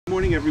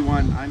morning,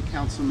 everyone. I'm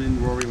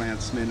Councilman Rory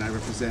Lancman. I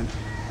represent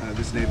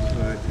this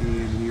neighborhood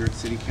in New York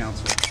City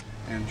Council.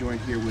 And I'm joined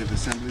here with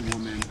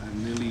Assemblywoman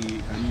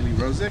Nily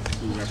Rozic,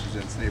 who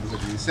represents the neighborhood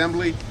in the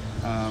Assembly,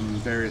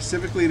 various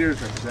civic leaders,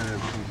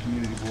 representatives from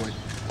Community Board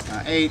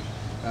 8,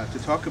 to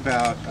talk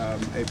about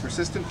a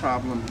persistent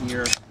problem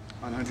here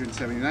on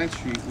 179th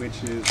Street,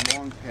 which is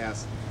long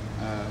past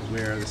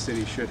where the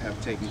city should have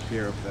taken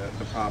care of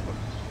the problem.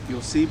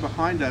 You'll see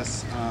behind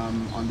us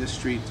on this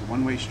street, it's a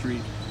one-way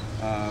street,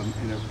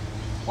 in a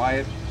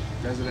quiet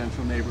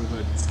residential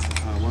neighborhood,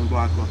 1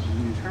 block off the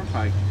Union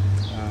Turnpike,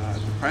 a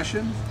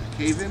depression, a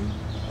cave-in,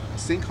 a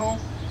sinkhole.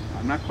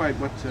 I'm not quite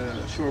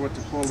sure what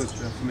to call it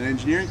from an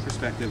engineering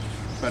perspective,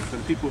 but for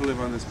the people who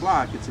live on this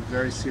block, it's a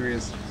very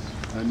serious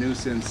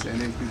nuisance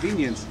and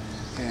inconvenience,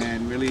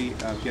 and really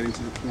getting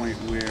to the point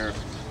where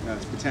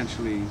it's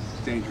potentially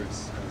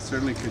dangerous.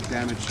 Certainly could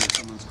damage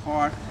someone's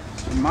car.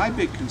 And my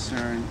big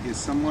concern is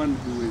someone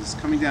who is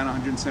coming down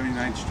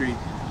 179th Street,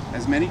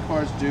 as many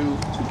cars do,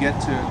 to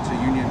get to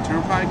Union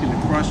Turnpike and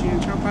to cross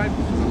Union Turnpike,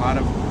 because a lot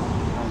of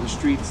the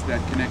streets that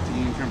connect to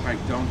Union Turnpike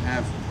don't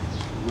have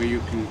where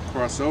you can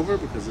cross over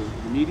because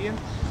of the median.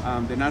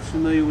 They're not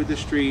familiar with the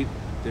street.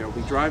 They'll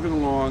be driving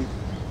along.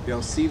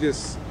 They'll see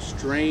this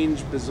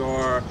strange,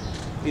 bizarre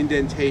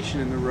indentation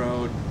in the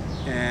road,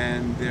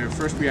 and their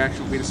first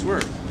reaction will be to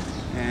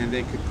swerve. And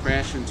they could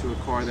crash into a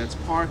car that's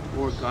parked,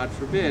 or God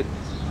forbid,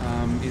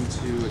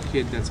 into a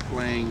kid that's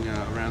playing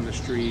around the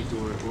street,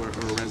 or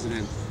a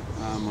resident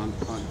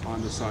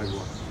on the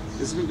sidewalk.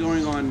 This has been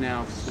going on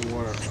now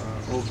for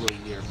over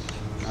a year.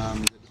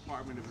 The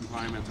Department of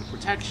Environmental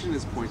Protection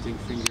is pointing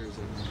fingers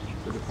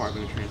at the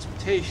Department of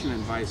Transportation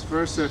and vice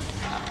versa.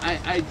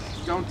 I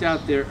don't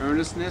doubt their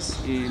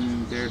earnestness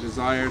in their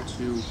desire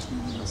to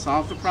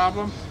solve the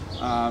problem,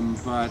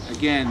 but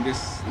again,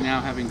 this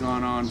now having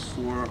gone on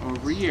for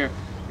over a year,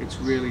 it's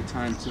really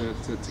time to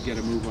get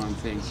a move on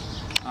things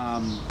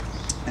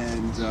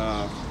and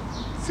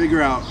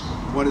figure out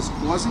what is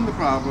causing the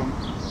problem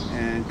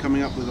and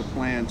coming up with a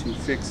plan to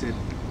fix it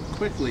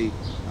quickly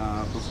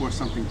before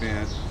something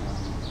bad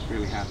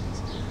really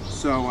happens.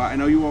 So I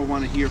know you all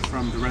want to hear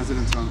from the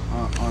residents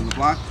on the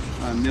block.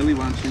 Nily,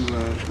 why don't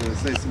you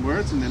say some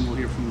words, and then we'll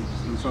hear from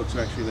the folks who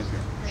actually live here.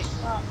 Great.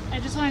 Well, I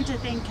just wanted to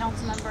thank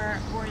Councilmember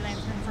Rory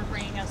Lancman for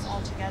bringing us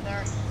all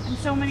together, and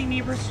so many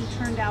neighbors who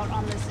turned out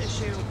on this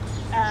issue.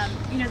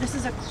 You know, this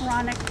is a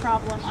chronic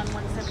problem on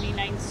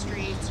 179th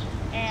Street,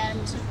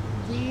 and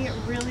we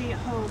really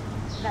hope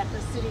that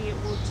the city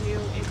will do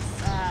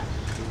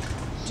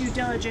its due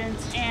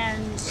diligence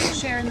and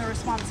share in the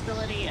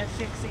responsibility of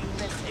fixing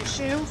this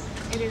issue.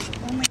 It is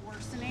only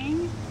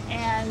worsening,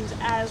 and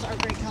as our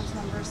great council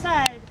member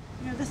said,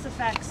 you know, this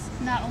affects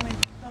not only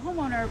the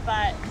homeowner,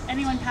 but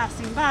anyone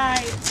passing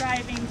by,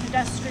 driving,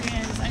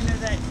 pedestrians. I know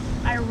that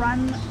I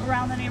run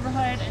around the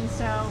neighborhood, and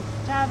so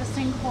to have a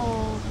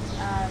sinkhole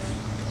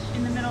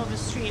in the middle of a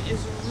street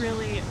is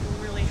really,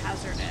 really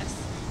hazardous,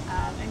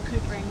 and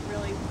could bring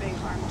really big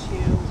harm to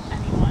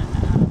anyone,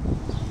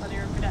 whether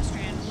you're a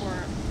pedestrian or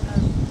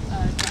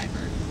a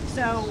driver.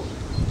 So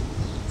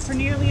for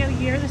nearly a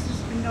year this has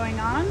been going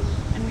on,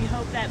 and we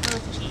hope that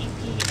both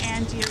DEP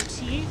and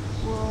DOT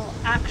will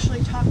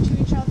actually talk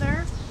to each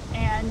other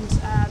and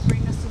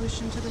bring a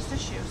solution to this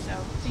issue. So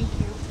thank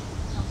you,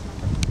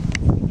 Councilmember.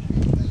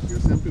 Thank you,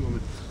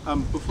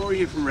 Assemblywoman. Before we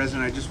hear from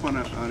resident, I just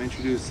want to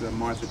introduce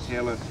Martha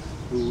Taylor,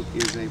 who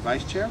is a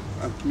vice chair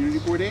of Community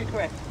Board 8.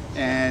 Correct.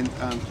 And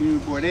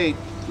Community Board 8,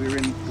 we're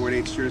in Board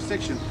 8's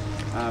jurisdiction,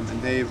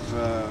 and they've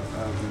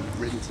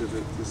written to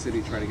the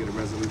city to try to get a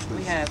resolution.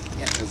 We have,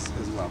 yes.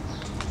 As well.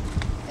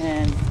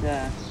 And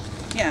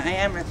yeah, I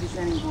am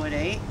representing Board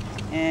 8,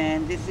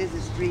 and this is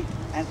a street,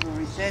 as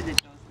Rory said,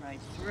 that goes right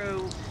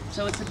through.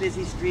 So it's a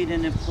busy street,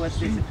 and of course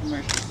there's a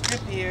commercial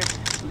strip here,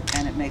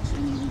 and it makes it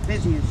an even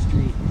busier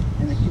street.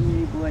 And the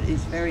Community Board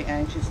is very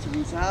anxious to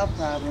resolve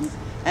problems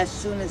as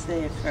soon as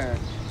they occur.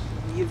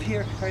 You've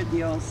heard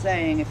the old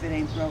saying, if it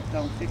ain't broke,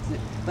 don't fix it.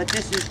 But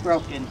this is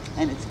broken,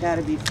 and it's got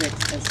to be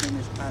fixed as soon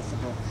as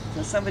possible.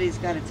 So somebody's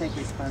got to take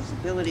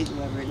responsibility,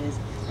 whoever it is,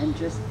 and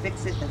just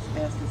fix it as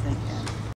fast as they can.